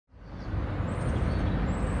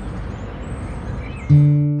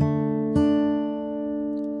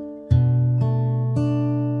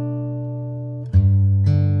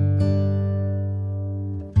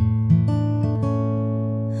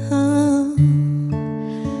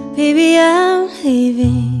Baby, I'm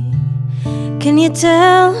leaving. Can you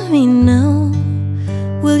tell me now?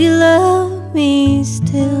 Will you love me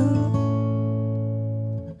still?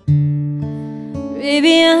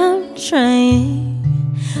 Baby, I'm trying.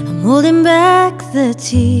 I'm holding back the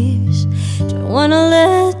tears. Don't wanna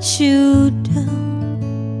let you down.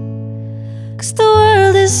 'Cause the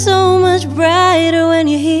world is so much brighter when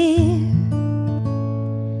you're here.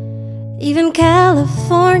 Even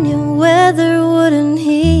California weather wouldn't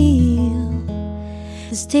heal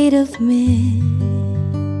the state of missing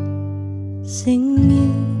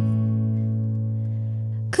you.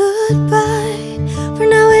 Goodbye, for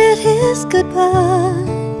now it is goodbye.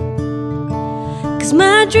 'Cause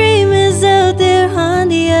my dream is out there on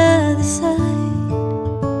the other side.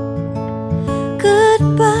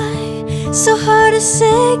 Goodbye, so hard to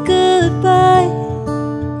say goodbye.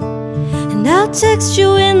 And I'll text you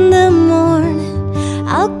in the morning,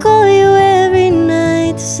 I'll call you every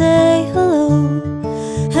night to say hello,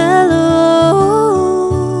 hello.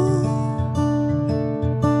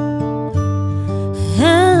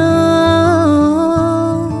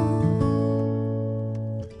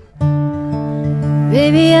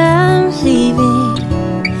 Baby, I'm leaving.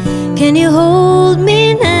 Can you hold me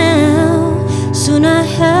now? Soon I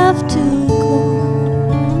have to go.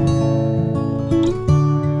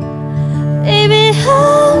 Baby,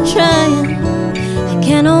 I'm trying. I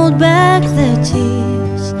can't hold back the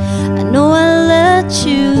tears. I know I let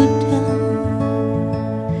you down.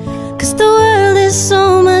 'Cause the world is so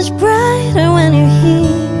much brighter when you're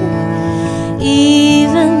here.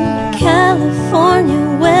 Even California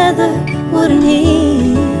weather wouldn't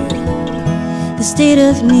heal the state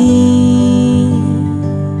of needing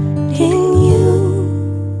you.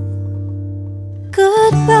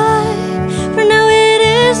 Goodbye, for now it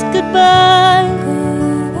is goodbye.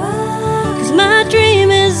 'Cause my dream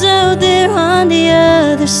is out there on the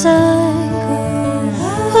other side.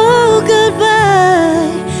 Oh, goodbye,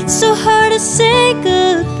 so hard to say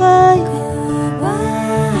goodbye.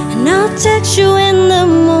 And I'll text you in the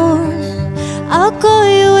morning, I'll call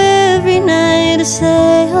you every night to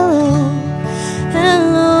say hello,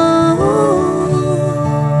 hello,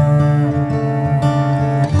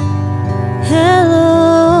 hello.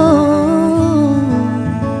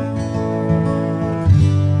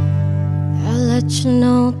 I'll let you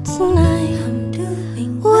know tonight I'm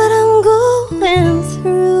doing what I'm going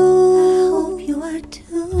through. I hope you are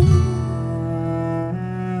too.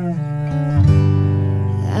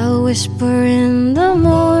 I'll whisper in the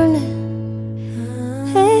morning,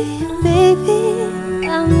 hey baby,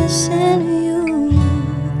 I'm missing you.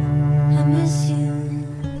 I miss you.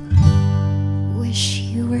 Wish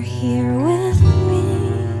you were here with me.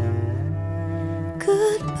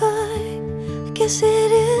 Goodbye, I guess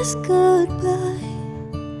it is goodbye.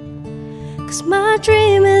 'Cause my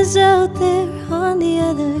dream is out there on the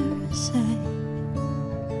other side.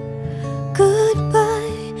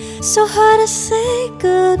 Goodbye, so hard to say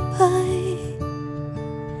goodbye.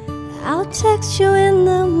 I'll text you in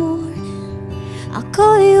the morning, I'll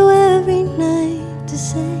call you every night to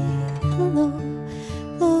say hello.